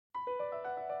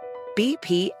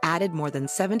BP added more than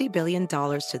 $70 billion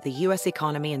to the U.S.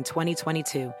 economy in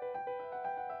 2022.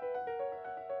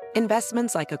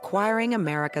 Investments like acquiring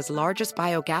America's largest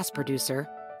biogas producer,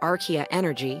 Archaea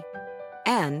Energy,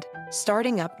 and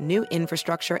starting up new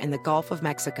infrastructure in the Gulf of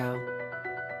Mexico.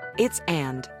 It's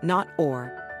and, not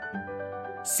or.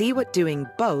 See what doing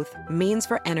both means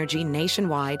for energy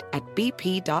nationwide at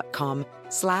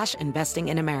bp.com/investing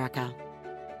in America.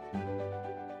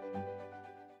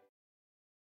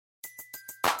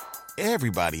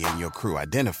 Everybody in your crew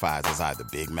identifies as either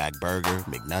Big Mac Burger,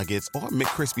 McNuggets, or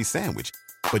McCrispy Sandwich.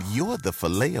 But you're the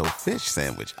Filet-O-Fish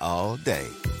Sandwich all day.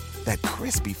 That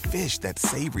crispy fish, that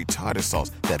savory tartar sauce,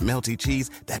 that melty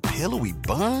cheese, that pillowy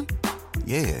bun.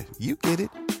 Yeah, you get it.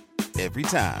 Every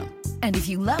time. And if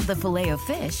you love the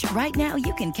Filet-O-Fish, right now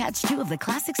you can catch two of the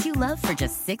classics you love for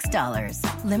just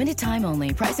 $6. Limited time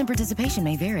only. Price and participation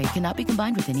may vary. Cannot be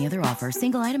combined with any other offer.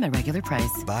 Single item at regular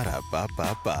price.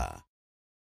 Ba-da-ba-ba-ba.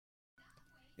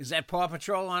 Is that Paw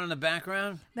Patrol on in the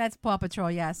background? That's Paw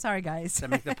Patrol, yeah. Sorry, guys. Does that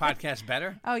make the podcast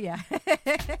better? Oh, yeah.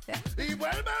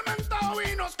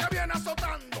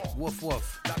 Woof,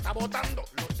 woof.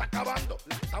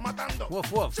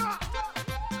 Woof, woof.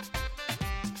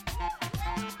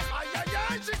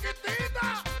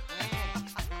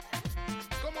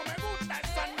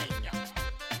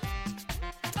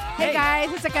 Hey, guys.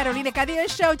 It's the Carolina Cadillo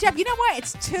Show. Jeff, you know what?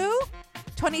 It's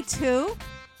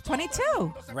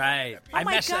 2/22/22. Right. Oh, my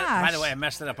By gosh. the way, I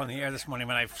messed it up on the air this morning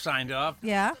when I signed off.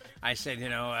 Yeah. I said,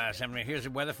 here's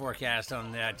the weather forecast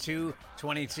on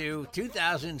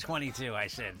 2/22/2022, I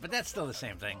said. But that's still the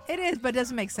same thing. It is, but it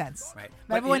doesn't make sense. Right.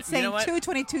 But everyone's you know saying what?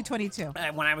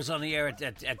 2/22/22. When I was on the air at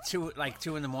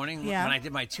 2 in the morning, Yeah. when I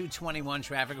did my 2:21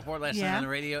 traffic report last Yeah. night on the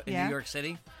radio in Yeah. New York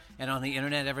City and on the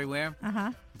internet everywhere,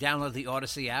 download the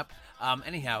Odyssey app.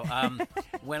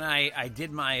 When I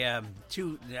did my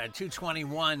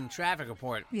 2:21 traffic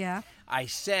report, Yeah. I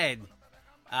said,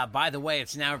 by the way,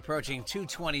 it's now approaching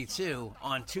 2:22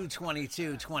 on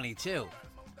 2/22/22.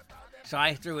 So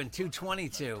I threw in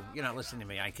 2:22. You're not listening to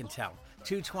me. I can tell.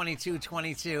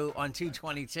 2/22/22 on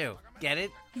 2/22. Get it?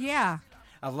 Yeah.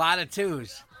 A lot of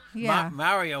twos. Yeah.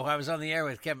 Mario, who I was on the air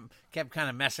with, kept kind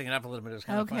of messing it up a little bit. It was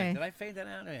kind of Okay. funny. Did I fade that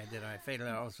out? Yeah, I did. I faded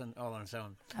it all on its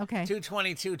own. Okay.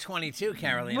 2/22/22,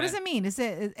 Carolina. What does it mean? Is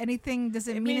it anything? Does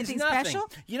it, mean means anything nothing. special?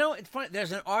 You know, it's funny.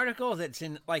 There's an article that's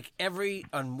in on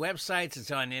websites.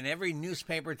 It's in every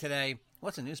newspaper today.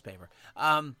 What's a newspaper?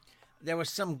 There was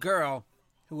some girl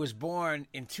who was born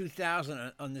in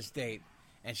 2000 on this date,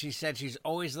 and she said she's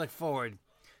always looked forward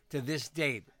to this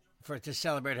date to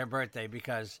celebrate her birthday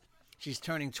because she's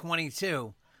turning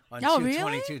 22 on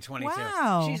 2/22/22.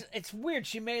 Wow. It's weird.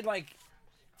 She made like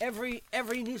every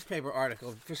newspaper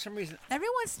article for some reason.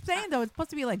 Everyone's saying, though, it's supposed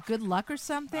to be like good luck or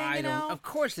something, I don't. Of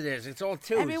course it is. It's all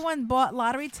twos. Everyone bought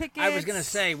lottery tickets. I was gonna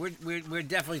say we're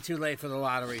definitely too late for the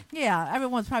lottery. Yeah,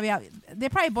 everyone's probably out. They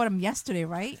probably bought them yesterday,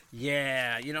 right?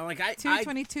 Yeah, like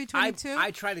 2/22/22.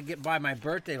 I try to buy my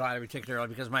birthday lottery ticket early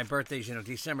because my birthday's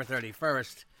December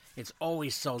 31st. It's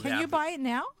always sold out. Can you buy it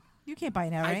now? You can't buy it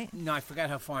now, right? No, I forgot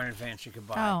how far in advance you could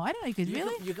buy. Oh, I don't know. You could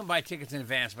really? You can buy tickets in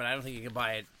advance, but I don't think you can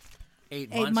buy it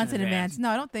 8 months in advance.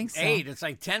 No, I don't think so. 8. It's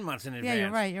like 10 months in advance.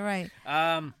 Yeah, you're right.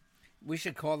 We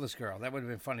should call this girl. That would have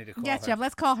been funny to call Yes, her. Jeff,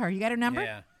 let's call her. You got her number?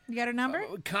 Yeah. You got her number?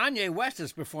 Kanye West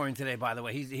is performing today, by the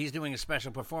way. He's doing a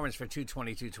special performance for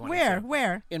 2/22/22.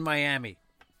 Where? In Miami.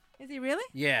 Is he really?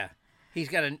 Yeah. He's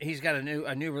got a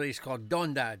new release called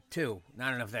Donda 2. I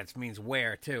don't know if that means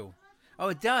where to. Oh,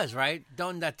 it does, right?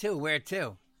 Donda 2, where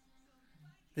to?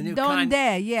 The new Donde,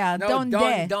 yeah. No, Donde.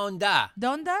 Donda.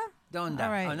 Donda? Donda.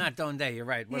 All right. Oh, not Donde. You're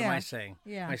right. What am Yeah. I saying?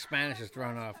 Yeah. My Spanish is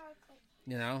thrown off.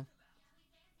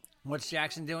 What's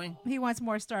Jackson doing? He wants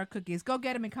more star cookies. Go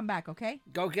get him and come back, okay?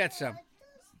 Go get some.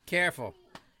 Careful.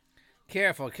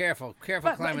 Careful But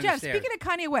climbing Jeff, the stairs. speaking of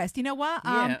Kanye West, you know what?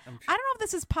 Yeah, I don't know if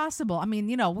this is possible. I mean,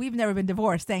 we've never been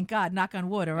divorced, thank God, knock on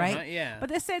wood, all right? Yeah. But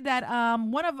they said that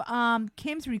one of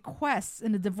Kim's requests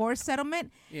in the divorce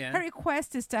settlement, Yeah. her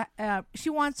request is she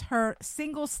wants her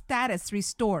single status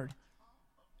restored.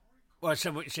 Well,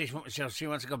 so she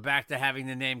wants to go back to having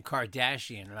the name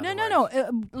Kardashian. in other No.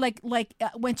 words. Like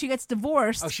when she gets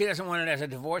divorced. Oh, she doesn't want it as a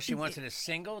divorce. She wants it as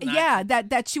single. Yeah,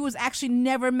 that she was actually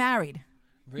never married.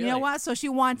 Really? You know what? So she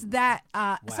wants that.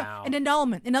 Wow. An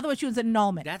annulment. In other words, she was an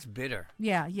annulment. That's bitter.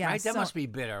 Yeah. Right? That so- must be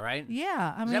bitter, right?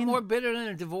 Yeah, I Is mean, that more bitter than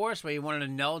a divorce where you want it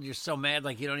annulled? You're so mad,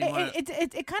 like you don't even want to.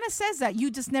 it kind of says that you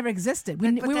just never existed.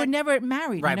 We were never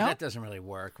married. Right, you know? but that doesn't really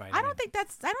work, right? I don't think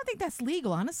that's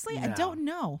legal. Honestly, I No. don't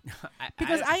know I-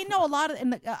 because I- I know a lot of.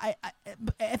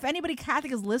 If anybody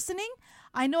Catholic is listening,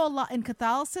 I know a lot in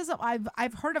Catholicism.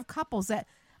 I've heard of couples that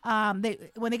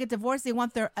when they get divorced, they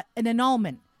want an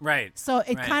annulment. Right. So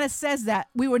it kind of says that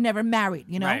we were never married,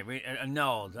 you know? Right,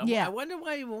 annulled. Yeah. I wonder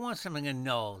why you would want something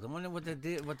annulled. I wonder what the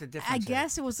difference I is.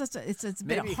 guess it was just it's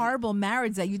been a Maybe- horrible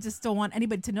marriage that you just don't want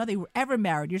anybody to know they were ever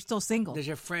married. You're still single. Does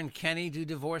your friend Kenny do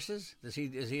divorces? Is he a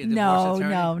divorce No,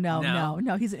 attorney?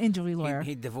 no. He's an injury lawyer.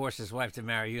 He'd divorce his wife to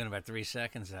marry you in about 3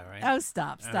 seconds, though, right? Oh,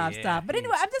 stop. yeah, But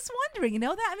anyway, I'm just wondering,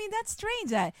 that's strange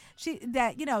that she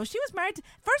was married to,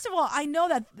 first of all, I know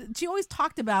that she always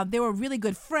talked about they were really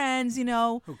good friends,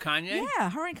 Who, Kanye? Yeah,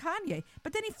 her and Kanye.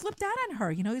 But then he flipped out on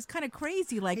her, he's kind of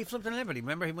crazy. Like, He flipped on everybody.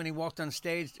 Remember when he walked on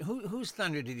stage? Whose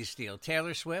thunder did he steal?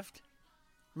 Taylor Swift?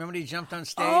 Remember when he jumped on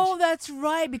stage? oh, that's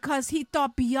right, because he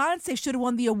thought Beyonce should have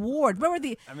won the award. Remember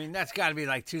I mean, that's got to be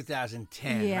like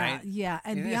 2010, yeah, right? yeah.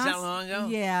 And You Beyonce, think it's that long ago?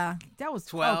 Yeah, that was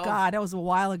 12? Oh God, that was a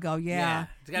while ago. Yeah,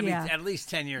 It's got to be at least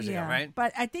 10 years ago, right?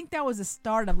 But I think that was the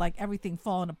start of like everything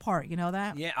falling apart. You know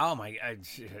that? Yeah. Oh my!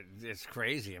 It's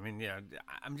crazy. I mean,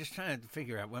 I'm just trying to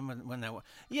figure out when that was.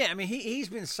 Yeah. I mean, he's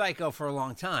been psycho for a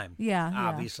long time. Yeah.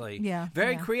 Obviously. Yeah.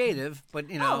 Very yeah. creative, but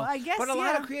I guess, But a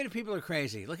lot yeah. of creative people are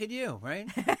crazy. Look at you, right?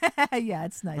 Yeah,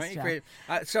 it's nice. Right. Jeff. Creative.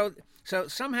 So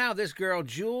somehow this girl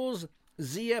Jules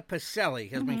Zia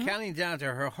Pacelli has Mm-hmm. been counting down to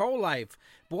her whole life.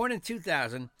 Born in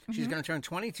 2000, Mm-hmm. she's going to turn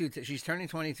 22. She's turning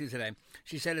 22 today.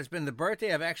 She said, "It's been the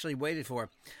birthday I've actually waited for.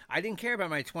 I didn't care about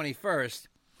my 21st,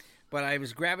 but I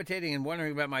was gravitating and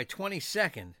wondering about my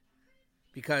 22nd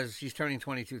because she's turning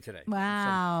 22 today."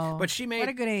 Wow. But she made what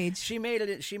a good age. She made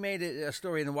it a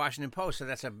story in the Washington Post,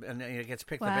 so and it gets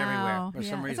picked up Wow. everywhere for yeah.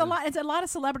 some reason. It's a lot of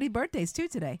celebrity birthdays too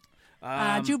today.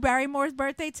 Drew Barrymore's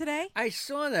birthday today. I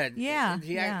saw that. Yeah,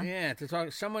 Yeah. To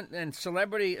talk someone and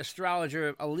celebrity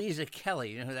astrologer Aliza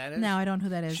Kelly. You know who that is? No, I don't know who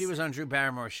that is. She was on Drew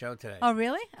Barrymore's show today. Oh,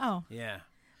 really? Oh, Yeah.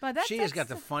 but that's She has got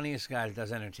the funniest guy that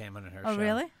does entertainment on her Oh, show.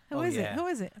 really? Who Oh, is it? yeah. Who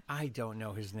is it? I don't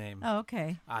know his name. Oh,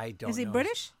 okay. I don't. Is he know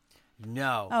British?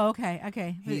 No. Oh, okay.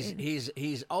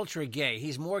 He's ultra gay.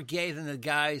 He's more gay than the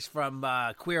guys from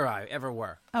Queer Eye ever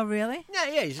were. Oh, really?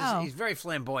 Yeah. Oh. He's very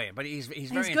flamboyant, but he's very He's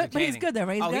good, entertaining. but he's good though,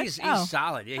 right? He's Good? good. He's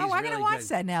solid. Yeah, he's I'm really gonna watch good.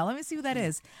 that now. Let me see who that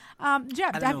is.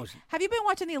 Jeff, I don't know. have you been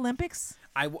watching the Olympics?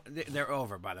 They're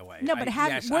over, by the way. No, but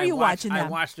yes, were you watching I them?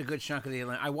 watched a good chunk of the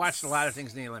Olympics. I watched a lot of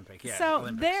things in the Olympic. Yeah. So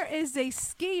Olympics. there is a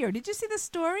skier. Did you see the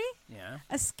story? Yeah.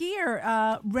 A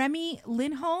skier, Remy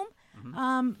Lindholm.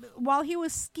 Mm-hmm. While he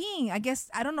was skiing, I guess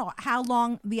I don't know how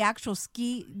long the actual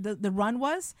the run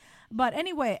was, but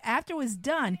anyway, after it was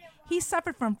done, he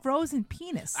suffered from frozen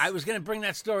penis. I was going to bring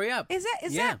that story up. Is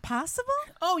that possible?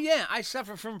 Oh yeah, I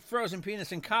suffered from frozen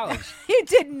penis in college. You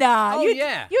did not. Oh, you,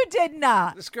 yeah. You did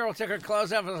not. This girl took her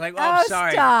clothes off and was like, "Oh, Oh, I'm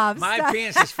sorry, stop, my stop.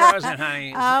 penis is frozen, honey.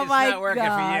 It's, Oh it's my not working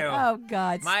God. for you. Oh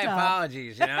God. My stop.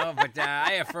 apologies, but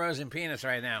I have frozen penis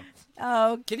right now.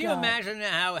 Oh. Can you God. imagine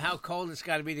how cold it's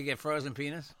got to be to get frozen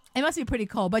penis? It must be pretty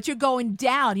cold, but you're going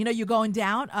down. You're going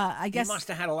down. I guess. He must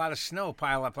have had a lot of snow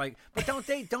pile up. But don't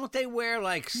they wear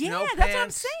like snow Yeah, pants? that's what I'm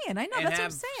saying. I know, and that's what I'm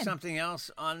have saying. Something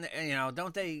else on.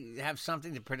 Don't they have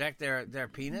something to protect their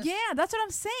penis? Yeah, that's what I'm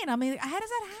saying. I mean, how does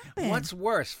that happen? What's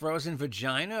worse, frozen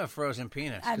vagina or frozen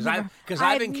penis? I've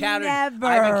I've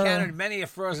encountered many a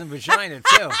frozen vagina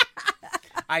too.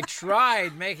 I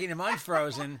tried making them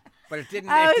unfrozen, but it didn't.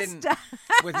 Oh, It didn't stop.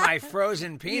 with my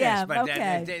frozen penis. Yeah, but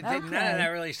okay, none of okay. that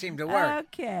really seemed to work.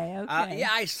 Okay. Yeah,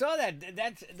 I saw that.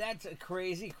 That's a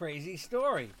crazy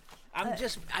story. I mean,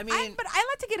 but I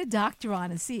like to get a doctor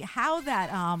on and see how that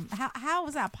how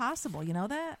was that possible? You know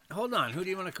that? hold on. Who do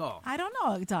you want to call? I don't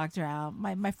know, Doctor Al.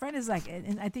 My friend is like,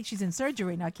 and I think she's in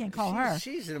surgery now. I can't call her.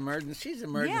 She's an emergency. She's an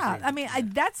emergency. Yeah, I mean,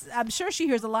 I'm sure she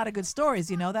hears a lot of good stories.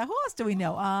 You know that. Who else do we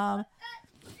know?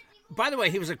 By the way,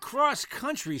 he was a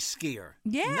cross-country skier.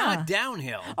 Yeah. Not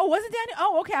downhill. Oh, was it Danny?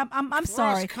 Oh, okay. I'm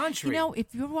sorry. Cross-country.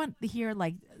 If you want to hear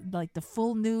like the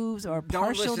full news or Don't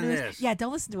partial listen to news, this. yeah,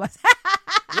 don't listen to us.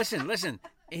 Listen.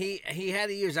 He had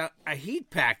to use a heat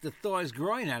pack to thaw his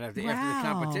groin out after the Wow.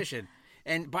 competition.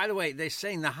 And by the way, they're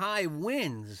saying the high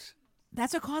winds.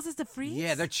 That's what causes the freeze.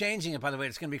 Yeah, they're changing it. By the way,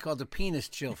 it's going to be called the penis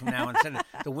chill from now on. Instead of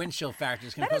the wind chill factor,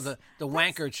 it's going to be called the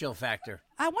wanker chill factor.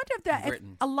 I wonder if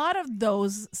Britain. a lot of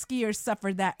those skiers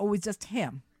suffered that, or was just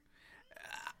him.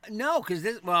 No, because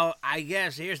I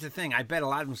guess here's the thing. I bet a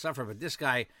lot of them suffer, but this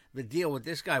guy, the deal with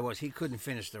this guy was he couldn't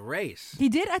finish the race. He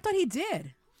did. I thought he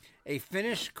did. A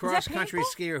Finnish cross-country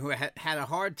painful? skier who had a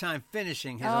hard time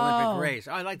finishing his Oh. Olympic race.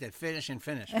 Oh, I like that. Finish.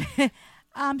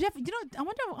 Jeff, I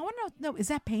wonder. No, is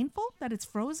that painful that it's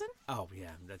frozen? Oh yeah,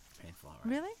 that's painful. All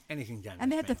right. Really? Anything done.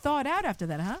 And they is have to painful. thaw it out after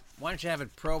that, huh? Why don't you have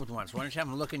it probed once? Why don't you have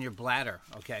them look in your bladder?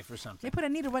 Okay, for something. They put a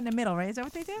needle right in the middle, right? Is that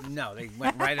what they do? No, they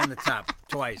went right in the top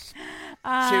twice. 2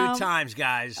 times,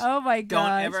 guys. Oh, my Don't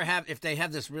gosh. ever have, if they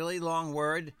have this really long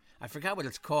word, I forgot what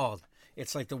it's called.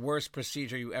 It's like the worst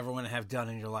procedure you ever want to have done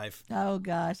in your life. Oh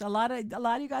gosh, a lot of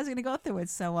you guys are gonna go through it.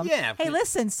 So Yeah. Hey,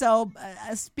 listen. So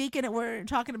speaking, we're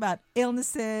talking about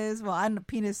illnesses. Well, I'm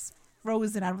penis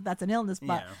frozen. I don't know if that's an illness,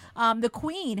 but the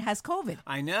Queen has COVID.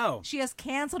 I know. She has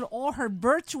canceled all her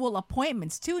virtual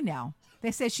appointments too. Now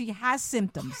they say she has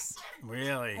symptoms,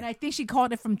 Really? and I think she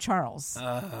called it from Charles.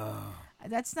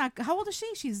 That's not. How old is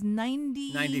she? She's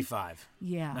 90. 95.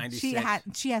 Yeah, 96.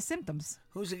 she has symptoms.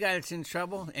 Who's the guy that's in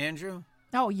trouble? Andrew?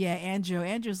 Oh yeah, Andrew.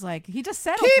 Andrew's like he just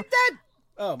settled. Keep that.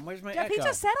 Oh, where's my Jeff, echo? he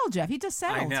just settled. Jeff, he just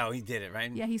settled. I know, he did it,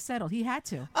 right? Yeah, he settled. He had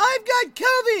to. I've got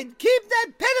COVID. Keep that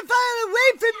pedophile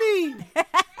away from me.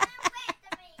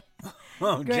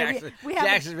 Oh, Good. Jackson, We have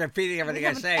Jackson's repeating everything we I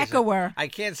have say. an echoer. I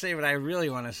can't say what I really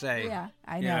want to say. Yeah,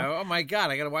 I You know. Oh my God,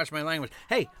 I got to watch my language.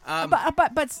 Hey,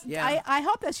 But yeah. I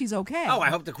hope that she's okay. oh, I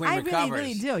hope the Queen recovers. I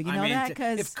really do. You know that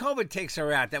because if COVID takes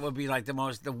her out, that would be like the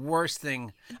worst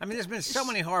thing. I mean, there's been so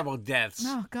many horrible deaths.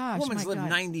 Oh, gosh, woman's my lived God.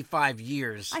 95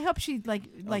 years. I hope she like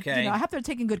Okay. I hope they're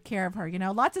taking good care of her.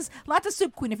 Lots of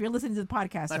soup, Queen. If you're listening to the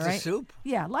podcast, Lots all of right? soup?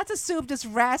 Yeah, lots of soup. Just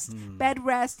rest, bed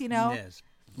rest. Yes.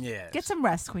 Yes. Get some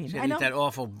rest, Queen. Should I know. eat that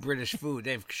awful British food.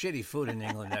 They have shitty food in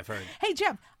England, I've heard. Hey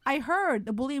Jeff, I heard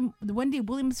the Wendy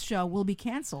Williams show will be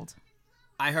canceled.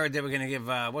 I heard they were going to give,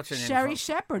 what's her name? Sherry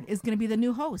Shepherd is going to be the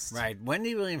new host. Right.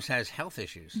 Wendy Williams has health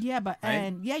issues. Yeah, but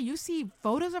Right? you see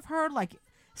photos of her, like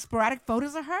sporadic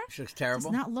photos of her. She looks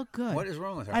terrible. Does not look good. What is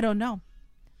wrong with her? I don't know.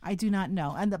 I do not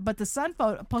know. But the Sun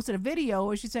posted a video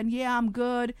where she said, "Yeah, I'm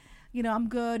good. I'm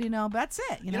good. But that's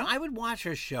it. You know, I would watch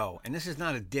her show, and this is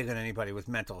not a dig on anybody with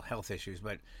mental health issues,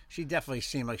 but she definitely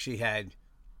seemed like she had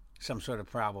some sort of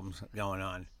problems going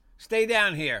on. Stay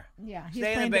down here. Yeah,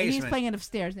 Stay in the basement. He's playing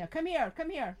upstairs now. Come here,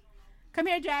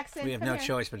 Jackson. We have Come no here.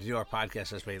 choice but to do our podcast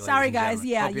this way. Sorry, ladies and guys. gentlemen.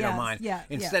 Yeah, Hope you don't yes, mind. yeah,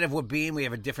 Instead of Wabine, we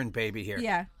have a different baby here.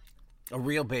 Yeah. A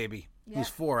real baby. Yeah. He's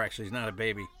 4, actually. He's not a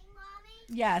baby.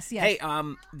 Yes. Hey,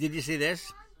 did you see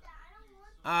this?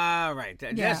 All right.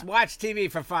 Yeah. Just watch TV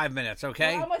for 5 minutes,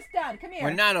 okay? We're almost done. Come here.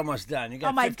 We're not almost done. You got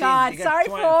Oh, my 15 God. you got Sorry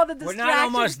 20. for all the We're not distractions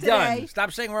almost today. done.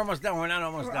 Stop saying we're almost done. We're not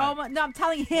almost We're done. no, I'm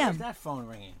telling Where's him. that phone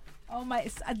ringing? Oh my,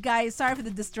 guys. Sorry for the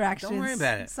distractions. Don't worry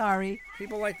about it. Sorry.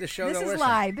 People like the show This to is listen.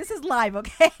 live. This is live.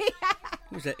 Okay.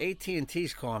 Who's that?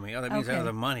 AT&T's calling me. Oh, that means Okay. I owe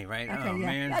them money, right? Okay. Oh, yeah.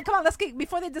 man. Come on. Let's get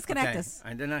before they disconnect Okay. us.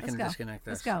 They're not going to Let's go. disconnect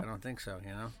us. Let's go. I don't think so,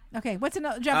 Okay. What's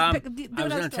another? Jeff, do I was another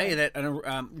going to tell you story.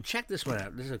 that. Check this one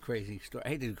out. This is a crazy story. I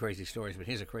hate to do crazy stories, but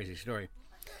here's a crazy story.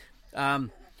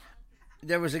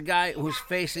 There was a guy who's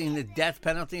facing the death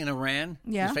penalty in Iran.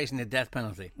 Yeah. He's facing the death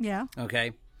penalty. Yeah.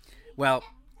 Okay. Well,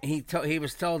 he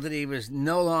was told that he was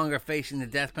no longer facing the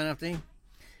death penalty.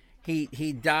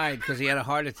 He died because he had a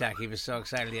heart attack. He was so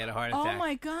excited he had a heart attack. Oh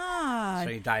my God!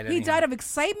 So he died He anyhow. died of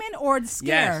excitement or the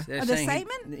scare? Yes, they're Of the saying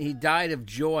excitement? he died of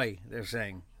joy. They're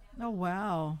saying Oh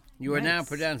wow! you are now Nice.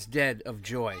 pronounced dead of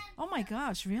joy. Oh my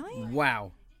gosh! Really?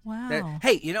 Wow. Wow.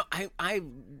 Hey, I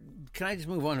can I just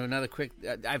move on to another quick?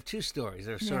 I have 2 stories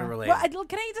that are sort of related. Well,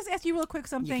 can I just ask you real quick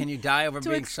something? Can you die over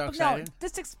being so excited? No,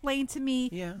 just explain to me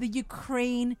Yeah. the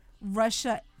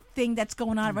Ukraine-Russia thing that's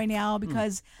going on right now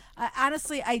because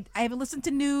honestly, I haven't listened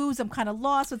to news. I'm kind of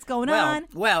lost. What's going on?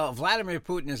 Well, Vladimir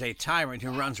Putin is a tyrant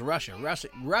who runs Russia.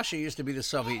 Russia used to be the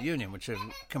Soviet Union, which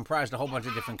comprised a whole bunch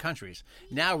of different countries.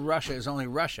 Now Russia is only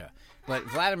Russia. But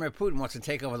Vladimir Putin wants to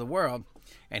take over the world,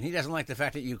 and he doesn't like the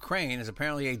fact that Ukraine is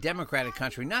apparently a democratic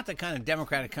country, not the kind of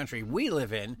democratic country we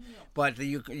live in, but the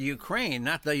Ukraine,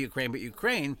 not the Ukraine, but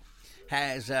Ukraine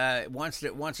has wants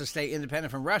to stay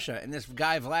independent from Russia, and this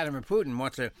guy Vladimir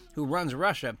Putin who runs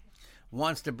Russia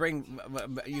wants to bring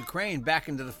Ukraine back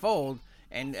into the fold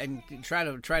and try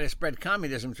to spread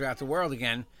communism throughout the world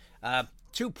again.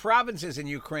 2 provinces in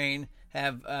Ukraine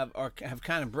have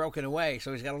kind of broken away,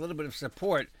 so he's got a little bit of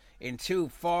support in 2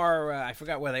 far I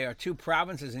forgot where they are. 2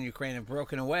 provinces in Ukraine have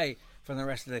broken away from the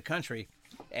rest of the country.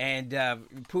 And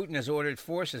Putin has ordered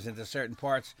forces into certain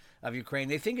parts of Ukraine.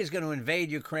 They think he's going to invade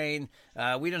Ukraine.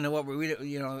 We don't know what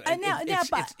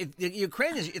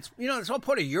Ukraine is. It's all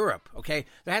part of Europe. Okay,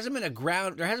 there hasn't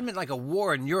been like a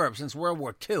war in Europe since World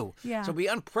War II. Yeah. So it'd be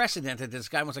unprecedented. This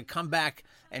guy wants to come back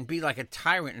and be like a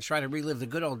tyrant and try to relive the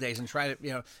good old days and try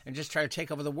to take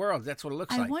over the world. That's what it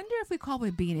looks I like. wonder if we call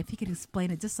Wabine if he could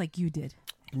explain it just like you did.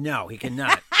 No, he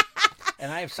cannot.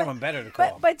 And I have someone better to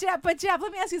call. But Jeff,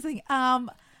 let me ask you something. How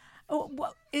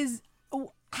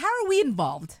are we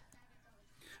involved?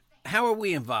 How are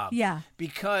we involved? Yeah.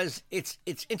 Because it's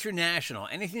international.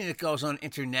 Anything that goes on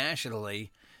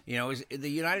internationally, is the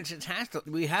United States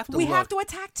we have to We look. have to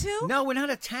attack too? No, we're not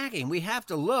attacking. We have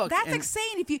to look. That's and-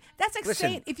 insane. That's Listen.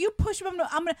 insane. If you push me,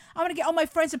 I'm gonna get all my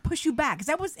friends to push you back. Is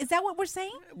that what we're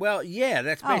saying? Well, yeah,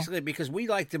 that's Oh. basically because we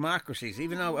like democracies,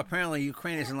 even though apparently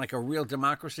Ukraine isn't like a real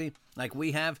democracy like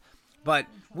we have. But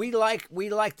we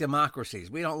like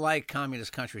democracies. We don't like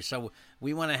communist countries. So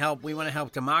we want to help. We want to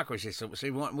help democracies. So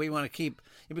we want to keep,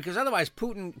 because otherwise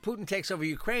Putin takes over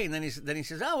Ukraine. Then he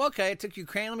says, oh, okay, I took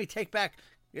Ukraine. Let me take back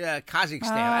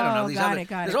Kazakhstan. I don't know. These got other, it,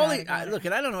 got there's it, all got these- it, got it. Look,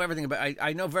 and I don't know everything about.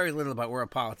 I know very little about world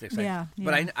politics. Yeah,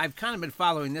 But yeah. I've kind of been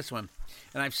following this one,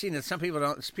 and I've seen that some people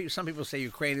don't. Some people say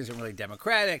Ukraine isn't really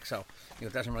democratic, so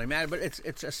it doesn't really matter. But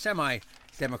it's a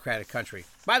semi-democratic country.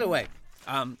 By the way,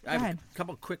 I have ahead. a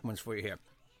couple quick ones for you here.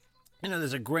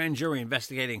 There's a grand jury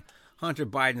investigating Hunter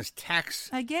Biden's tax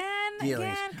Again,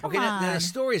 dealings. come Okay, on. now the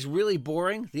story is really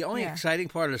boring. The only Yeah. exciting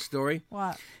part of the story,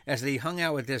 What? as he hung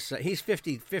out with this, he's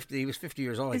 50. He was 50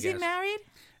 years old. Is I he guess. married?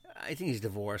 I think he's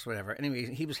divorced, whatever.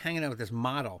 Anyway, he was hanging out with this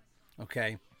model,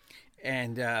 okay,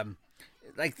 and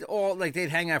they'd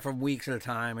hang out for weeks at a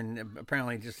time, and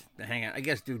apparently just hang out. I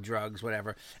guess do drugs,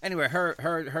 whatever. Anyway,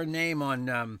 her name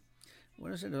on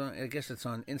what is it? I guess it's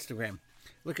on Instagram.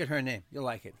 Look at her name. You'll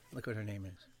like it. Look what her name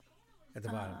is at the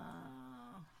bottom.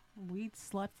 Weed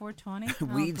slut 420.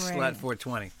 Weed Slut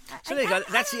 420. So there you go.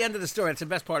 That's the end of the story. That's the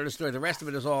best part of the story. The rest of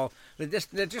it is all they're just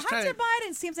trying Hunter to.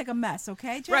 Biden seems like a mess.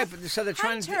 Okay, Jeff? Right, but so they're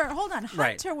trying to. Hunter, hold on.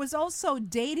 Right. Hunter was also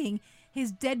dating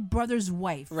his dead brother's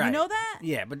wife. Right. You know that?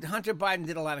 Yeah, but Hunter Biden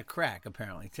did a lot of crack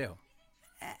apparently too.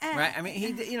 Right? I mean,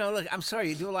 he did, look, I'm sorry,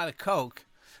 you do a lot of coke.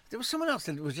 There was someone else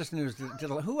that was just news.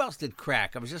 Who else did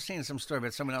crack? I was just seeing some story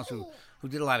about someone else who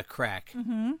did a lot of crack.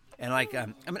 Mm-hmm. And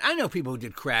I know people who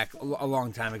did crack a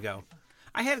long time ago.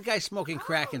 I had a guy smoking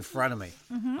crack in front of me.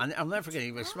 Mm-hmm. I'll never forget.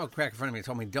 He smoked crack in front of me and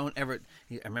told me, don't ever.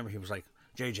 I remember he was like,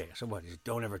 JJ, I said, what? He said,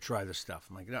 don't ever try this stuff.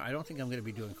 I'm like, no, I don't think I'm going to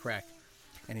be doing crack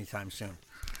anytime soon.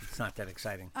 It's not that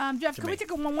exciting. Jeff, to can me. we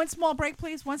take one small break,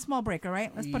 please? One small break, all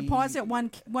right? Let's pause it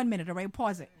 1 minute, all right?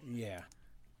 Pause it. Yeah.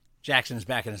 Jackson's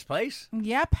back in his place.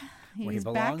 Yep. Where he He's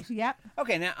belongs? back. Yep.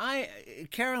 Okay, now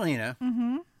Carolina,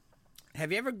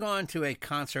 have you ever gone to a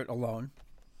concert alone?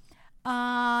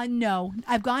 No.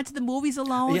 I've gone to the movies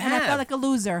alone, You and I have? felt like a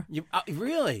loser. You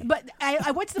really? But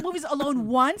I went to the movies alone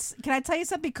once. Can I tell you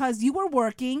something? Because you were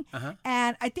working, Uh-huh.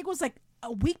 and I think it was like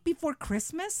a week before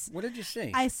Christmas. What did you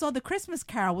see? I saw the Christmas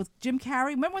Carol with Jim Carrey.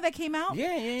 Remember when that came out?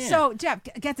 Yeah. So, Jeff,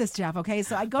 get this, Jeff, okay?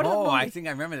 So I go to the movie. I think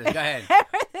I remember this. Go ahead.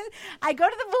 I go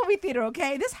to the movie theater,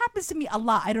 okay? This happens to me a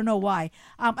lot. I don't know why.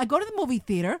 I go to the movie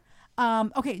theater.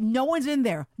 Okay, no one's in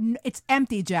there. It's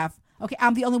empty, Jeff. Okay,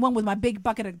 I'm the only one with my big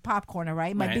bucket of popcorn, all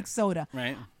right? My Right. big soda.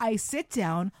 Right. I sit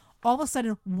down. All of a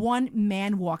sudden, one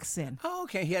man walks in. Oh,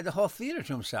 okay. He had the whole theater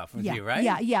to himself with you, right?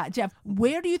 Yeah, Jeff.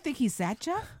 Where do you think he sat,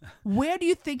 Jeff? Where do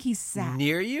you think he sat?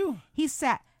 Near you? He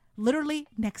sat literally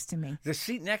next to me. The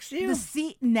seat next to you? The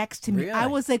seat next to me. Really? I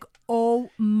was like, oh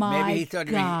my Maybe he thought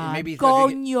God. maybe he thought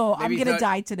you- Coño, maybe I'm he going to thought-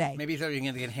 die today. Maybe he thought you were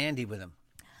going to get handy with him.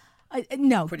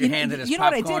 No. Put your You- hand in his You know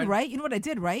what I popcorn? did, right? You know what I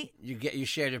did, right? You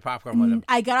shared your popcorn with him.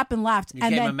 I got up and laughed. You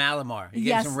and gave then, him a Malamar. You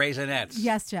Yes. gave him some Raisinets.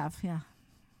 Yes, Jeff. Yeah.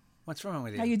 What's wrong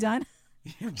with you? Are you done?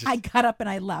 Just- I got up and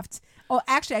I left. Oh,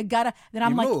 actually, I got up. Then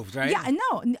I'm You like, moved, right? Yeah,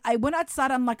 no. I went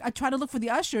outside. I'm like, I tried to look for the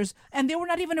ushers, and they were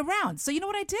not even around. So you know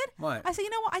what I did? What? I said, you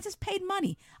know what? I just paid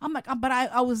money. I'm like, but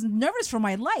I was nervous for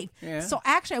my life. Yeah. So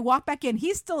actually, I walked back in.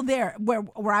 He's still there where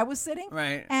I was sitting.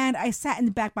 Right. And I sat in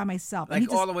the back by myself. and like he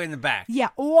just, all the way in the back. Yeah,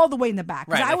 all the way in the back.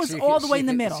 'Cause Right. I like, was so you all could- the so way you in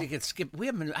the could- middle. So you could skip. I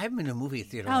haven't been to a movie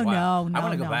theater in Oh a while. no! I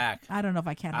want to no. go back. I don't know if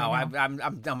I can. Oh, right now.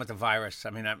 I'm done with the virus. I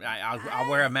mean, I'll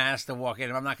wear a mask to walk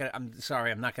in. I'm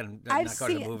sorry. I'm not gonna I've not go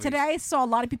to the seen movies. today. I saw a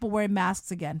lot of people wearing masks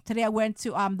again. Today I went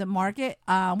to the market.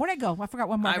 Where'd I go? I forgot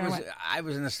what market I went. I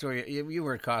was in the store. You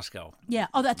were at Costco. Yeah.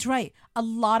 Oh, that's right. A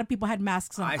lot of people had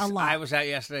masks on. A lot. I was out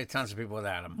yesterday. Tons of people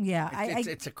without them. Yeah,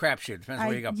 it's a crapshoot. Depends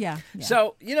where you go. yeah.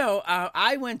 So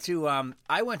I went to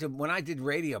when I did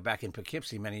radio back in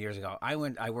Poughkeepsie many years ago. I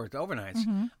worked overnights.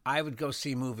 Mm-hmm. I would go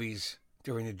see movies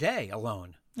during the day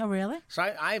alone. Oh, really? So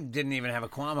I didn't even have a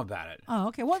qualm about it. Oh,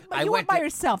 okay. Well, but I you went went by to-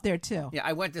 yourself there too. Yeah,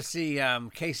 I went to see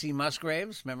Casey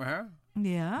Musgraves. Remember her?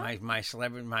 Yeah. My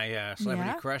celebrity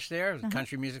Yeah. crush there,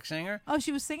 country music singer. Oh,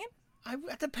 she was singing.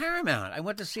 At the Paramount. I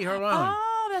went to see her alone.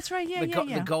 Oh, that's right. Yeah,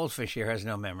 yeah. The goldfish here has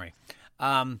no memory.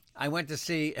 I went to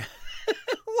see.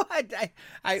 What?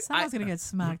 Someone's gonna get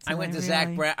smacked. I went to today,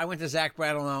 really. I went to Zach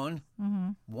Brad alone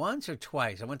once or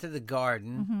twice. I went to the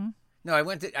Garden. No,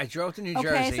 I drove to New Jersey.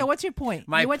 Okay, so what's your point?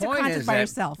 My You went to point concert is by that-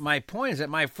 yourself. My point is that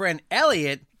my friend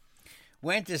Elliot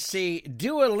went to see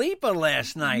Dua Lipa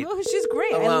last night. Oh, she's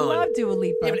great. Alone. I love Dua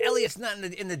Lipa. Yeah, but Elliot's not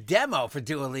in the demo for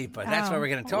Dua Lipa. That's Oh. what we're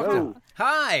going to talk Hello. to.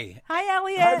 Hi. Hi,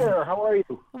 Elliot. Hi there. How are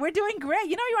you? We're doing great.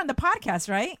 You know you're on the podcast,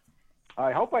 right?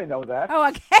 I hope I know that. Oh,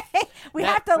 okay. We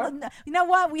have to. You know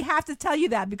what? We have to tell you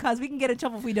that because we can get in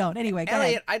trouble if we don't. Anyway, go Elliot,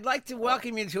 ahead. I'd like to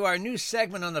welcome you to our new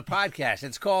segment on the podcast.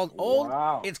 It's called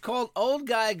Old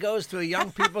Guy Goes to a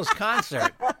Young People's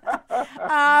Concert.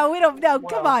 We don't know.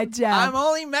 Come on, Jeff. I'm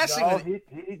only messing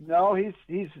No, with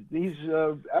you. he's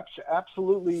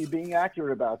absolutely being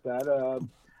accurate about that.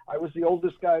 I was the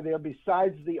oldest guy there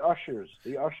besides the ushers.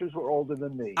 The ushers were older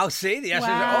than me. Oh, see, the ushers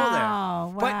are Wow,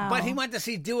 older. wow. But he went to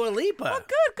see Dua Lipa. Well,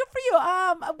 good for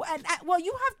you. Well,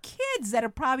 you have kids that are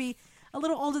probably a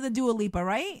little older than Dua Lipa,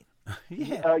 right?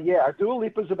 Yeah, Dua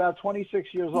Lipa's about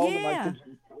 26 years old, and my Yeah. kids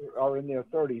are in their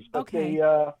 30s. But Okay.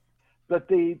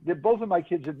 both of my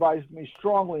kids advised me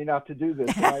strongly not to do this.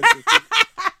 And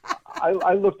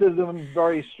I looked at them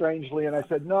very strangely, and I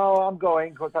said, "No, I'm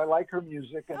going because I like her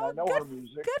music and I know her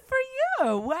music." Good for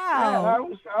you. And Wow.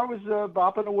 I was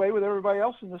bopping away with everybody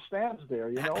else in the stands there.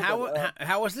 You know.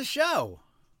 How was the show?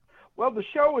 Well, the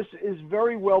show is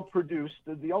very well produced.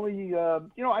 The only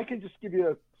I can just give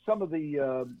you some of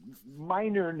the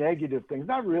minor negative things,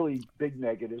 not really big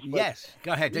negatives. But, Yes,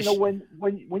 go ahead. You know,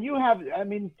 when you have, I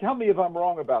mean, tell me if I'm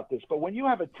wrong about this, but when you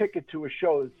have a ticket to a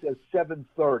show that says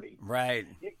 7:30, Right.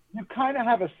 you kind of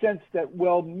have a sense that,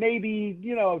 well, maybe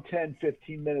 10,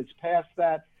 15 minutes past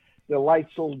that, the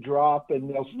lights will drop and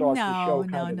they'll start the show.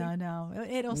 No.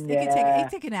 It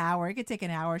could take an hour. It could take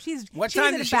an hour. She's What she's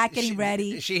time in did the back getting she,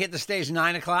 ready. She hit the stage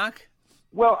 9 o'clock?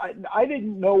 Well, I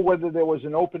didn't know whether there was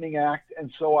an opening act, and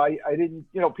so I didn't.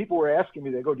 People were asking me.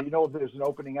 They go, "Do you know if there's an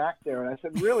opening act there?" And I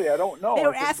said, "Really, I don't know." They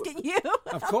were I said, asking you.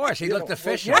 Of course, he looked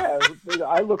official. Yeah,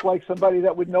 I look like somebody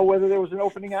that would know whether there was an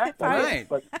opening act. Right.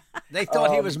 But They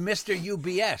thought he was Mr.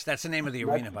 UBS. That's the name of the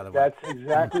arena, by the way. that's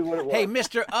exactly what it was. Hey,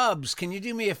 Mr. Ubbs, can you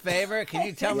do me a favor? Can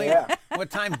you tell me Yeah. what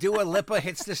time Dua Lipa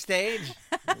hits the stage?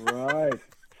 Right.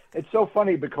 It's so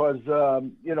funny because,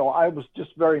 I was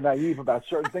just very naive about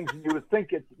certain things. And you would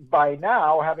think it by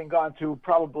now, having gone to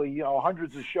probably,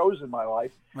 hundreds of shows in my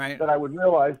life, Right. that I would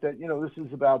realize that, this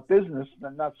is about business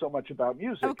and not so much about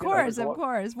music. Of course.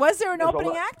 Was there an there's a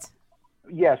opening lot- act?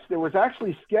 Yes, there was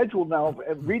actually scheduled now,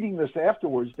 reading this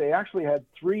afterwards, they actually had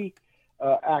 3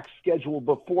 acts scheduled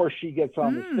before she gets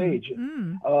on the stage.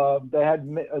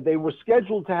 They were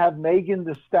scheduled to have Megan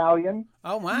Thee Stallion,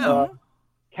 Oh, wow.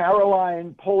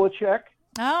 Caroline Polachek,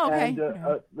 Oh, okay. and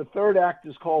the third act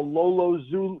is called Lolo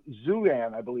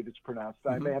Zuan, I believe it's pronounced.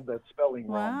 I may have that spelling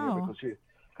wrong Wow. here because she's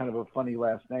kind of a funny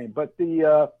last name. But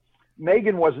the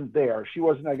Megan wasn't there. She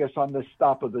wasn't, I guess, on this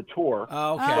stop of the tour.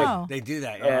 Oh, okay. Oh. They do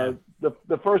that, yeah.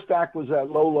 The first act was at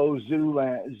Lolo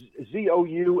Zuan,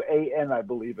 Zouan, I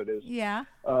believe it is. Yeah.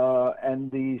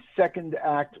 And the second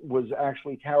act was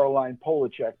actually Caroline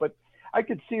Polachek. But I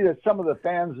could see that some of the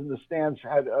fans in the stands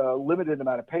had a limited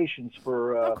amount of patience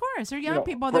for. Of course. They're young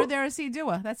people. They're there to see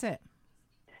Dua. That's it.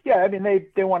 Yeah, I mean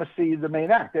they want to see the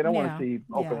main act. They don't want Yeah. to see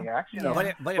opening acts. Yeah.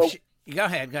 But if she, go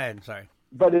ahead. Sorry.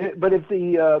 But if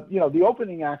the the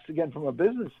opening acts, again, from a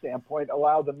business standpoint,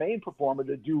 allow the main performer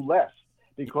to do less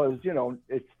because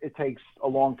it takes a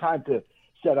long time to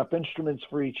set up instruments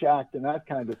for each act and that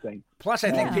kind of thing. Plus,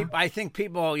 I think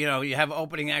people, you have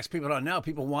opening acts. People don't know.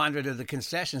 People wander to the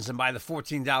concessions and buy the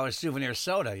 $14 souvenir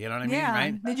soda. You know what I mean, Yeah.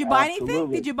 right? Did you buy anything?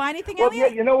 Absolutely. Did you buy anything, Well, yeah,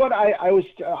 Elliot? you know what?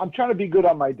 I'm trying to be good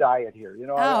on my diet here.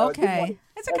 Oh, I didn't okay. want-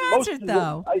 It's a and concert,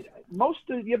 though. Most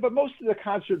of the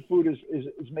concert food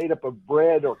is made up of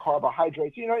bread or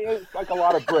carbohydrates. It's like a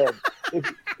lot of bread.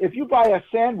 If you buy a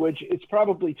sandwich, it's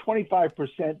probably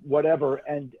 25% whatever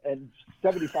and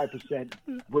 75%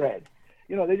 bread.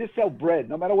 They just sell bread.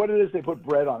 No matter what it is, they put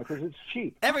bread on it because it's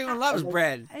cheap. Everyone loves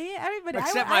bread. Yeah, everybody.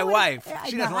 Except I my would- wife. I-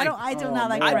 She no, doesn't I like- I do not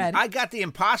like man. bread. I got the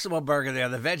Impossible Burger there.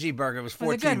 The veggie burger was 14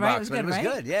 Was it good, right? bucks, but it It was was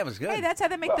good, good. Yeah, it was good. Hey, that's how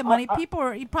they make the money. People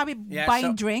are probably Yeah,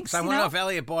 buying drinks. So I you want to know? know if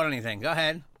Elliot bought anything. Go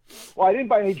ahead. Well, I didn't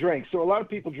buy any drinks, so a lot of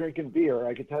people drinking beer.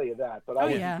 I can tell you that, but I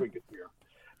wasn't yeah. drinking beer.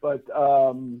 But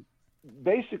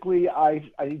basically, I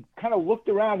kind of looked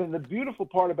around, and the beautiful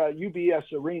part about UBS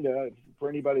Arena, for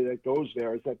anybody that goes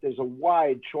there, is that there's a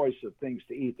wide choice of things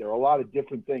to eat. There are a lot of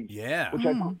different things, Yeah.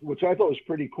 which I thought was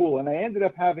pretty cool. And I ended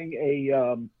up having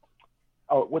a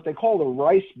what they call a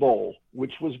rice bowl,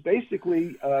 which was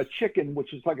basically chicken,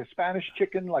 which is like a Spanish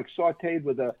chicken, like sautéed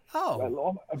with a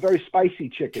very spicy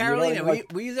chicken. Carolina, like,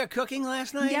 were you there cooking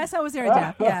last night? Yes, I was there,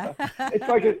 Jeff. Yeah.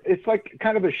 it's like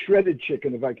kind of a shredded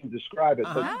chicken, if I can describe it.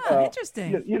 But,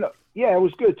 interesting. Yeah, it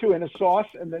was good too, and a sauce.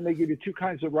 And then they give you 2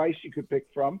 kinds of rice you could pick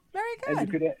from, Very and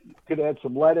good. you could add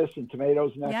some lettuce and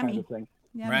tomatoes and that Yummy. kind of thing.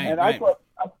 Yeah. Right. And I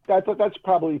thought that's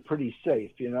probably pretty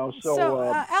safe, you know. So,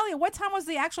 Elliot, what time was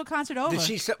the actual concert over? Did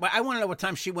she? I want to know what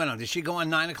time she went on. Did she go on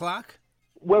 9 o'clock?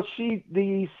 Well,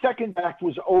 the second act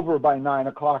was over by 9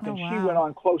 o'clock, and she went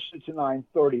on closer to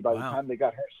 9:30 by the time they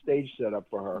got her stage set up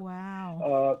for her.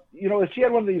 Wow. You know, she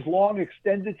had one of these long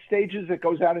extended stages that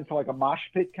goes out into like a mosh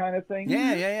pit kind of thing.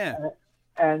 Yeah.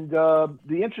 And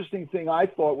the interesting thing I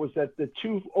thought was that the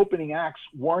two opening acts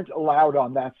weren't allowed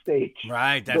on that stage.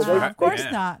 Right. That's Wow, right. of course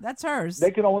not. That's hers.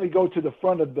 They could only go to the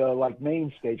front of the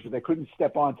main stage, but they couldn't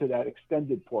step onto that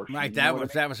extended portion. Right. That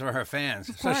was for her fans.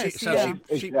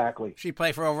 Exactly. She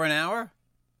played for over an hour.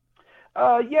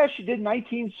 Yeah, she did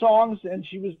 19 songs, and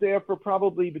she was there for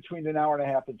probably between an hour and a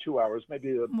half and 2 hours, maybe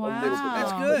a little bit.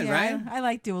 That's good, right? I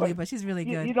like Dua Lipa. She's really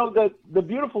good. You know, the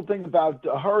beautiful thing about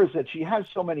her is that she has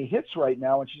so many hits right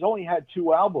now, and she's only had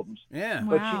 2 albums. Yeah.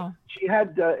 But Wow. she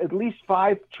had at least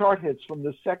 5 chart hits from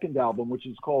the second album, which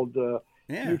is called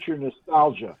Future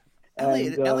Nostalgia.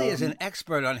 Ellie is an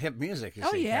expert on hip music. You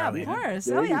see, yeah, Carolina. of course.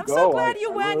 There Ellie, you I'm go. so glad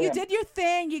you I went. really You am. did your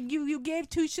thing. You gave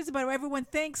 2 shits about what everyone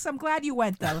thinks. I'm glad you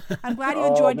went, though. I'm glad you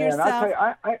enjoyed man, yourself.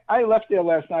 I left there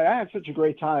last night. I had such a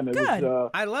great time. It Good.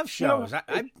 was, I love shows.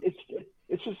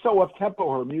 it's just so up tempo.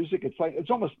 Her music, it's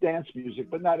almost dance music,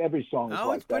 but not every song is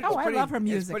like that. I love her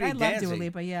music. pretty I love Dua dancey.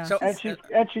 Lipa. Yeah. So,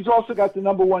 And she's also got the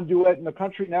 #1 duet in the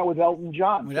country now with Elton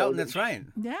John. with So Elton, that's right.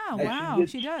 yeah. and Wow.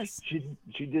 She does.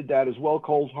 She did that as well.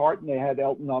 Cole's Heart, and they had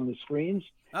Elton on the screens.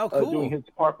 Oh, cool. Doing his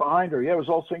part behind her. Yeah, it was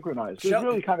all synchronized. It was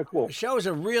really kind of cool. Shows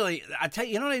are really, I tell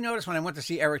you, you know what I noticed when I went to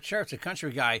see Eric Church, a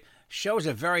country guy, shows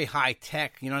are very high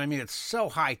tech. You know what I mean? It's so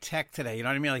high tech today. You know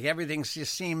what I mean? Like everything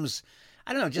just seems,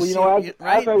 I don't know, just right?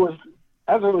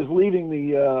 As I was leaving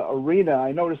the arena,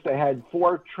 I noticed they had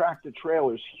 4 tractor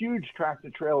trailers, huge tractor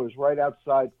trailers right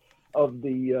outside of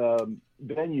the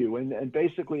venue. And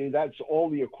basically that's all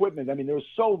the equipment. I mean, there was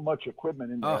so much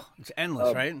equipment in there. Oh, it's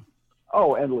endless, right?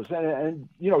 Oh, endless. And,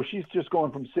 you know, she's just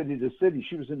going from city to city.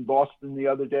 She was in Boston the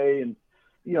other day and,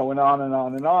 you know, and on and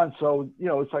on and on. So, you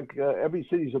know, it's like every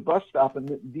city's a bus stop.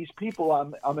 And these people,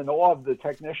 I'm in awe of the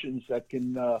technicians that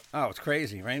can, it's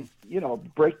crazy, right? you know,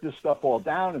 break this stuff all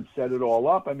down and set it all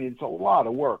up. I mean, it's a lot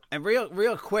of work. And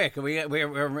real quick,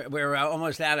 we're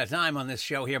almost out of time on this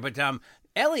show here, but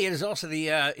Elliot is also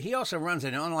he also runs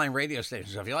an online radio station.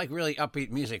 So if you like really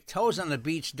upbeat music,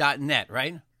 toesonthebeach.net,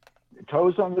 right?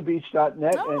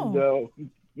 toesonthebeach.net. Oh. And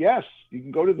yes, you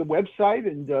can go to the website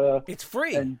and it's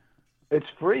free. And it's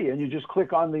free, and you just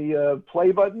click on the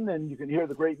play button, and you can hear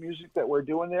the great music that we're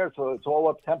doing there. So it's all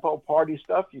up tempo party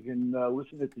stuff. You can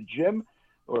listen at the gym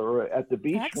or at the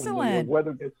beach Excellent. when the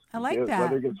weather gets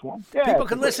weather gets warm. Yeah, People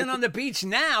can listen on the beach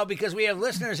now because we have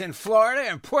listeners in Florida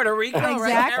and Puerto Rico,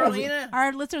 right, Carolina?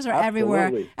 Our listeners are everywhere.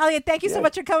 Absolutely. Elliot, thank you so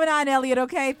much for coming on, Elliot.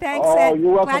 Okay, thanks. Oh, and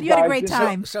you're welcome, glad you had a guys. great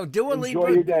time. So Dua Lipa.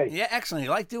 Enjoy your day. Yeah, excellent. You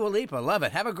like Dua Lipa. Love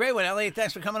it. Have a great one, Elliot.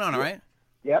 Thanks for coming on, all right?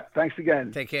 Yep. Thanks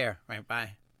again. Take care. All right,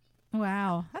 bye.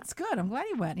 Wow, that's good. I'm glad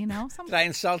you went. You know, Did I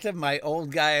insult him? My old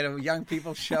guy at a young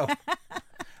people's show.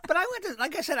 But I went to,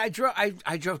 like I said,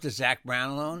 I drove to Zach Brown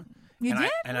alone. You did?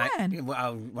 When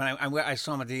I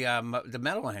saw him at the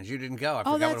Meadowlands. You didn't go. I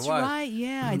forgot oh, that's what it was. right.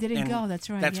 Yeah, I didn't And go. That's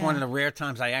right. That's yeah. one of the rare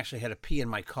times I actually had to pee in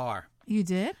my car. You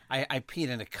did? I peed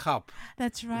in a cup.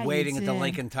 That's right. Waiting you at the did.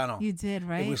 Lincoln Tunnel. You did,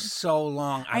 right? It was so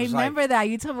long. I remember that.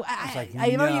 You told me. I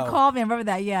remember you no. called me. I remember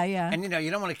that. Yeah, yeah. And, you know,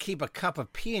 you don't want to keep a cup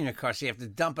of pee in your car, so you have to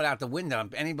dump it out the window.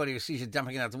 Anybody who sees you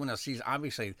dumping it out the window sees,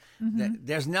 obviously, that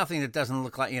there's nothing that doesn't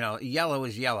look like, you know, yellow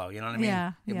is yellow. You know what I mean?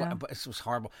 Yeah, It was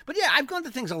horrible. But, yeah, I've gone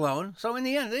to things alone. So, in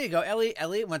the end, there you go.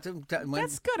 Elliot went to...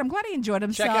 That's good. I'm glad he enjoyed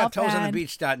himself. Check out and-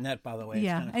 toesonthebeach.net, by the way. It's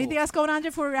Yeah. kinda Anything cool. else going on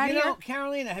before we're out You of know, here?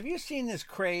 Carolina, have you seen this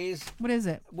craze? What is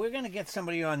it? We're going to get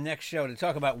somebody on next show to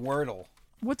talk about Wordle.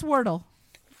 What's Wordle?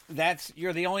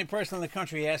 You're the only person in the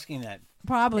country asking that.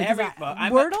 Probably. 'cause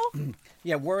Wordle?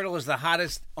 Yeah, Wordle is the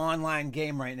hottest online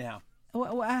game right now.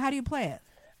 How do you play it?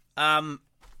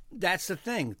 That's the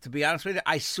thing. To be honest with you,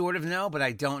 I sort of know, but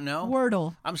I don't know.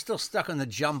 Wordle. I'm still stuck on the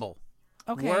jumble.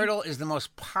 Okay. Wordle is the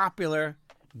most popular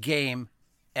game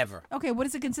ever. Okay, what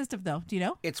does it consist of, though? Do you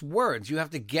know? It's words. You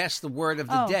have to guess the word of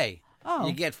the day. Oh.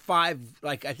 You get 5,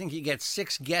 I think you get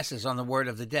 6 guesses on the word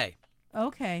of the day.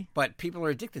 Okay. But people are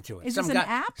addicted to it. Is this an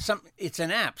app? It's an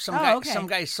app. Some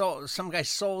guy sold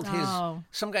his Oh.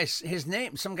 some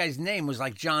guy's name was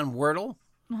like John Wordle.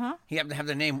 He happened to have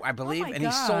the name, I believe, my and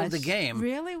he sold the gosh. game.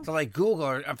 Really? To like Google,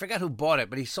 or I forgot who bought it,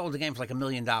 but he sold the game for like $1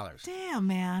 million. Damn,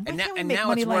 man. Why And can't we and make now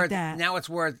money it's like worth that? now it's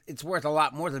worth a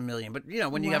lot more than $1 million. But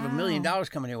when you have $1 million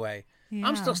coming your way, I'm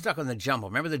Yeah. still stuck on the jumble.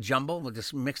 Remember the jumble with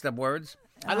just mixed up words?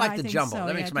 I I like the think jumble. so. That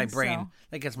Yeah, makes I my think brain. so.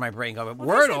 That gets my brain going.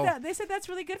 Well, Wordle. they said that's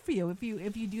really good for you if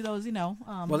you do those,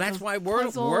 Well, that's those why Wordle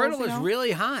puzzles, is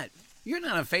really hot. You're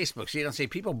not on Facebook, so you don't see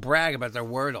people brag about their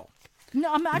Wordle.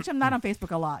 No, I'm not on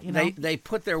Facebook a lot. They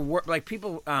put their word, like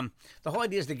people. The whole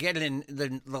idea is to get it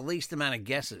in the least amount of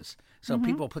guesses, so Mm-hmm.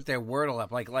 people put their Wordle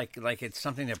up like it's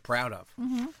something they're proud of.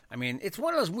 Mm-hmm. I mean, it's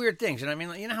one of those weird things, and I mean,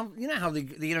 you know how the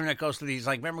internet goes through these.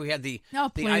 Like, remember we had the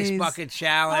ice please. bucket Oh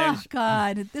challenge.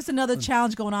 God, there's another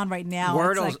challenge going on right now.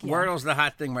 It's Wordle's like, yeah. Wordle's the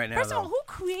hot thing right now. First of all, though. who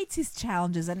creates these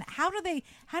challenges and how do they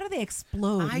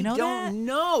explode? You know I don't that?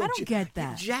 know. I don't get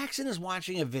that. Jackson is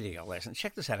watching a video. Listen,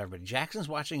 check this out, everybody. Jackson's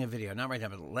watching a video. Not right now,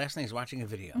 but last night he's watching a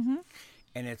video. Mm-hmm.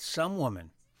 And it's some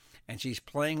woman, and she's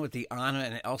playing with the Anna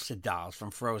and Elsa dolls from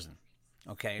Frozen.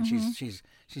 Okay, and Mm-hmm. she's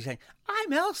saying,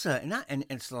 "I'm Elsa," and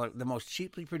it's the most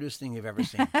cheaply produced thing you've ever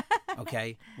seen.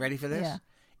 Okay, ready for this?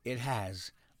 Yeah. It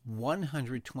has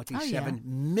 127 Oh, yeah.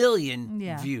 million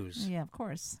Yeah. views. Yeah, of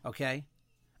course. Okay,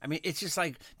 I mean, it's just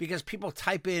like because people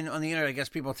type in on the internet. I guess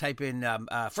people type in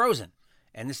Frozen,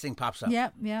 and this thing pops up.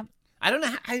 Yep, yep. I don't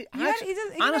know.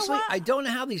 Honestly, what? I don't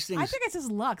know how these things. I think it's just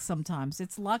luck sometimes.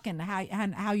 It's luck and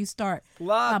how you start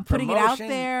Luck, putting it out promotion.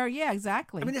 there. Yeah,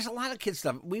 exactly. I mean, there's a lot of kid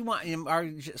stuff. We want our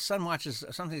son watches.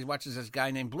 Sometimes he watches this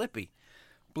guy named Blippi.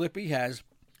 Blippi is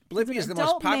the most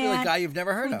Adult popular man guy you've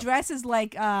never heard who of. dresses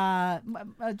like Jeff.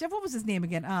 What was his name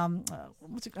again?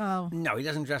 What's it? No, he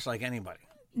doesn't dress like anybody.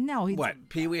 No, he What?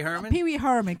 Pee Wee Herman? Pee Wee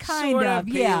Herman, kind sort of.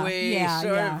 Yeah, Pee-wee, yeah,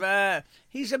 sort yeah. of.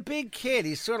 He's a big kid.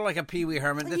 He's sort of like a Pee Wee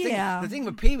Herman. Yeah. The thing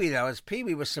with Pee Wee though is Pee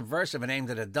Wee was subversive and aimed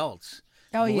at adults.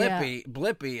 Oh, yeah.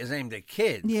 Blippi is aimed at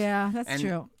kids. Yeah, that's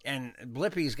true. And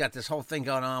Blippi's got this whole thing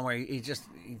going on where he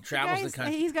travels the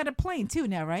country. He's got a plane too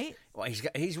now, right? Well,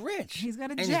 he's rich. He's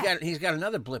got a and jet. He's got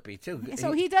another Blippi too.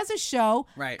 So he does a show,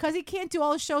 Right. Because he can't do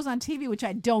all the shows on TV, which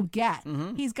I don't get.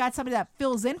 He's got somebody that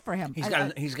fills in for him. He's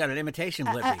got an imitation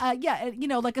Blippi.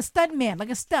 Yeah, like a stunt man, like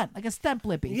a stunt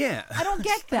Blippi. Yeah. I don't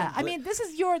get that. I mean, this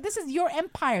is your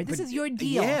empire. This is your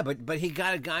deal. Yeah, but he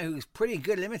got a guy who's pretty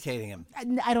good at imitating him.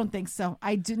 I don't think so.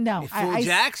 I do no. It fooled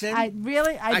Jackson. I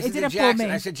really. I said it to didn't Jackson, fool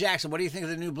me. I said, Jackson, what do you think of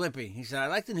the new Blippi? He said, I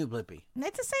like the new Blippi.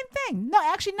 It's the same thing. No,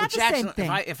 actually, not But the Jackson, same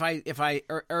thing. if I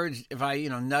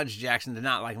nudge Jackson to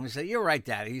not like him, he said, "You're right,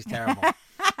 Daddy. He's terrible."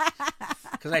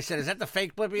 Because I said, "Is that the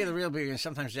fake Blippi or the real Blippi?" And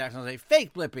sometimes Jackson will say,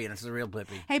 "Fake Blippi," and it's the real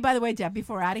Blippi. Hey, by the way, Jeff,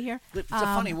 before we're out of here, It's a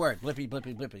funny word, Blippi,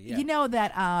 Blippi, Blippi. Yeah. you know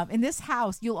that in this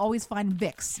house you'll always find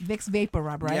Vicks vapor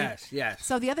rub, right? Yes.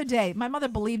 So the other day, my mother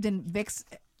believed in Vicks.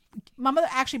 My mother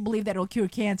actually believed that it'll cure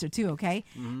cancer too. Okay,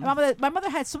 Mm-hmm. And my mother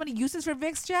had so many uses for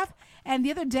Vicks, Jeff. And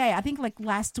the other day, I think like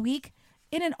last week,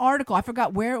 in an article, I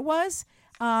forgot where it was.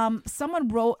 Someone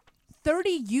wrote 30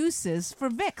 uses for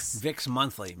Vicks. Vicks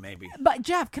Monthly, maybe. But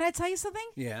Jeff, can I tell you something?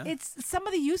 Yeah. It's some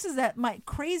of the uses that my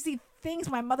crazy things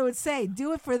my mother would say.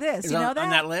 Do it for this. Is you on- know that? on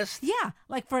that list? Yeah,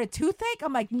 like for a toothache.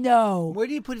 I'm like, no. Where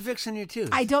do you put Vicks in your tooth?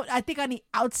 I don't. I think on the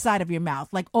outside of your mouth,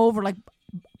 like over, like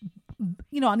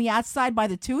on the outside by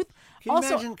the tooth. Can you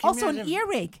imagine- can you an imagine-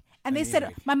 earache. And they An said,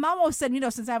 earache. my mom always said,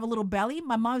 since I have a little belly,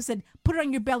 my mom said, put it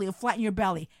on your belly, it'll flatten your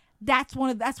belly. That's one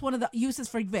of the uses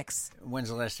for Vicks. When's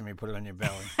the last time you put it on your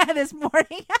belly? This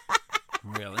morning.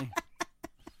 Really?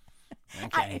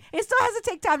 Okay. It still has to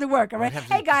take time to work. All right. What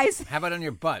happens Hey if- guys, How about on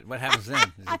your butt? What happens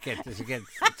then? Does it get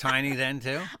tiny then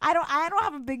too? I don't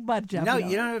have a big butt, Jeff. No,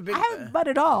 you don't have a big- I have a butt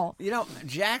at all.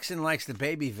 Jackson likes the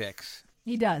baby Vicks.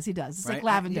 He does. It's Right? like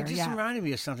lavender. You just Yeah. reminded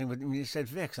me of something when you said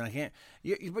Vicks, and I can't.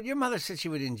 But your mother said she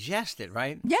would ingest it,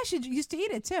 right? Yeah, she used to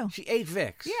eat it too. She ate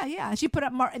Vicks. Yeah. She put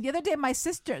up the other day. My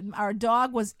sister, our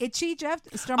dog was itchy. Jeff,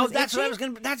 Storm Oh, was that's itchy. what I was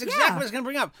going to. That's exactly Yeah. what I was going to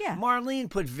bring up. Yeah. Marlene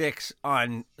put Vicks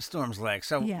on Storm's leg.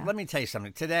 So Yeah. let me tell you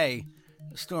something. Today,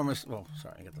 Storm was. Well,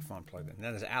 sorry, I got the phone plugged in.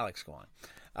 Now there's Alex going.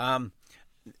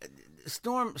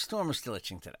 Storm was still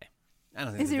itching today. I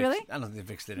don't think Is the he Vicks- really? I don't think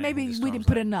the Vicks did anything Maybe to we Storm's didn't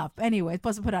put leg. enough. Anyway, it's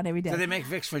supposed to put on every day. Do they make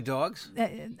Vicks for dogs?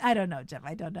 I don't know, Jeff.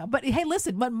 I don't know. But hey,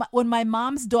 listen, when my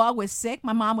mom's dog was sick,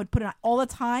 my mom would put it on all the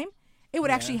time. It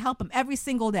would actually help him every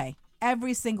single day.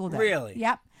 Every single day. Really?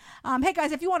 Yep. Hey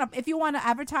guys, if you want to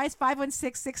advertise,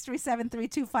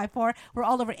 516-637-3254. We're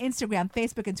all over Instagram,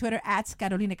 Facebook, and Twitter at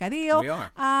Carolina Cadillo. We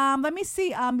are. Let me see.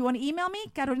 You want to email me?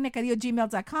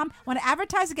 carolinacadillo@gmail.com. Want to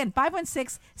advertise again?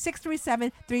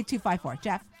 516-637-3254.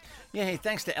 Jeff. Yeah. Hey,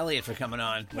 thanks to Elliot for coming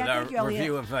on with Yeah, our thank you, Elliot.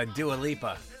 review of Dua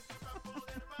Lipa.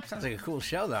 Sounds like a cool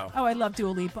show, though. Oh, I love Dua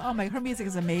Lipa. Oh my, her music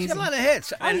is amazing. She's got a lot of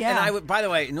hits. Oh, yeah. And I would, by the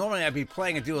way, normally I'd be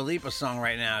playing a Dua Lipa song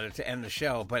right now to end the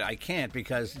show, but I can't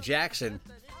because Jackson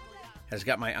has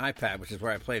got my iPad, which is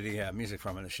where I play the music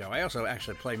from in the show. I also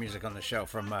actually play music on the show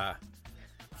from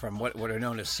what are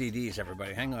known as CDs,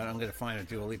 everybody. Hang on, I'm going to find a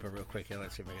Dua Lipa real quick here.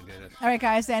 Let's see if I can do this. All right,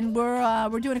 guys, and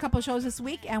we're doing a couple of shows this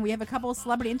week, and we have a couple of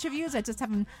celebrity interviews. I just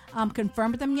haven't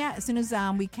confirmed them yet. As soon as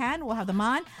we can, we'll have them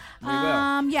on. We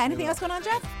will. Yeah, anything else going on,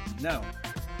 Jeff? No.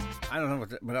 I don't know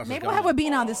what else Maybe is we'll going have on.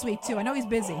 Wabine on this week, too. I know he's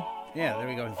busy. Yeah, there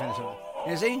we go. And finish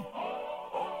it. Is he?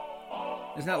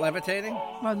 Isn't that levitating?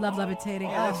 Oh, I love levitating.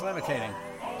 Yeah, that's levitating.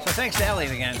 So thanks to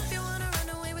Elliot again.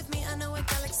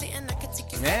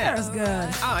 That was good.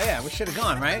 Oh, yeah, we should have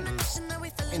gone, right?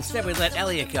 Instead, we let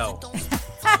Elliot go.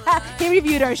 He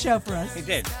reviewed our show for us. He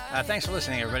did. Thanks for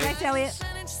listening, everybody. Thanks, Elliot.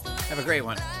 Have a great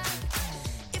one.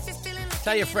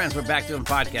 Tell your friends we're back doing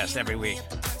podcasts every week.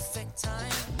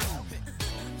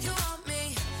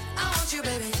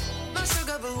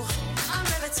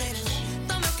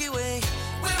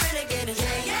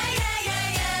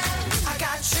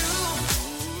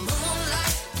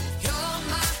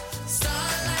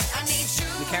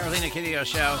 The Carolina Cadillo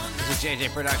Show is a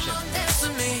JJ production.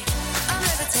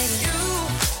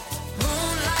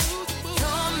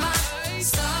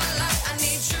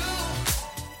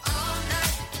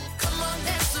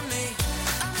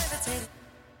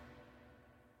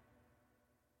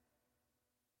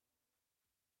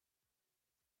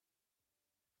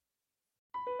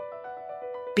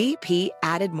 BP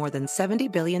added more than $70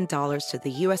 billion to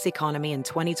the U.S. economy in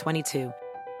 2022.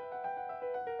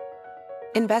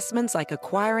 Investments like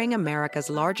acquiring America's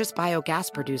largest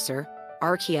biogas producer,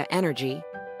 Archaea Energy,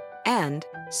 and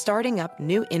starting up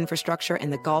new infrastructure in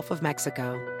the Gulf of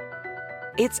Mexico.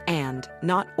 It's and,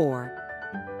 not or.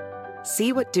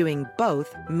 See what doing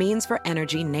both means for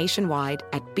energy nationwide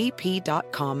at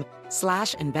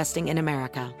bp.com/investing in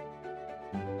America.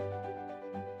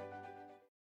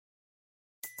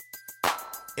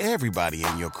 Everybody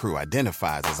in your crew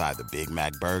identifies as either Big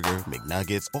Mac Burger,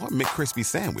 McNuggets, or McCrispy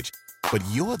Sandwich. But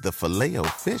you're the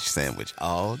Filet-O-Fish Sandwich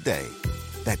all day.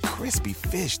 That crispy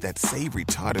fish, that savory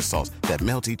tartar sauce, that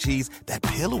melty cheese, that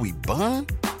pillowy bun.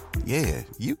 Yeah,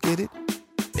 you get it.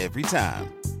 Every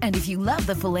time. And if you love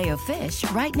the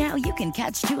Filet-O-Fish, right now you can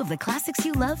catch two of the classics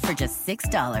you love for just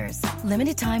 $6.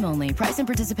 Limited time only. Price and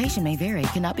participation may vary.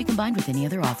 Cannot be combined with any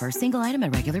other offer. Single item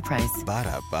at regular price.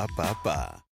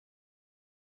 Ba-da-ba-ba-ba.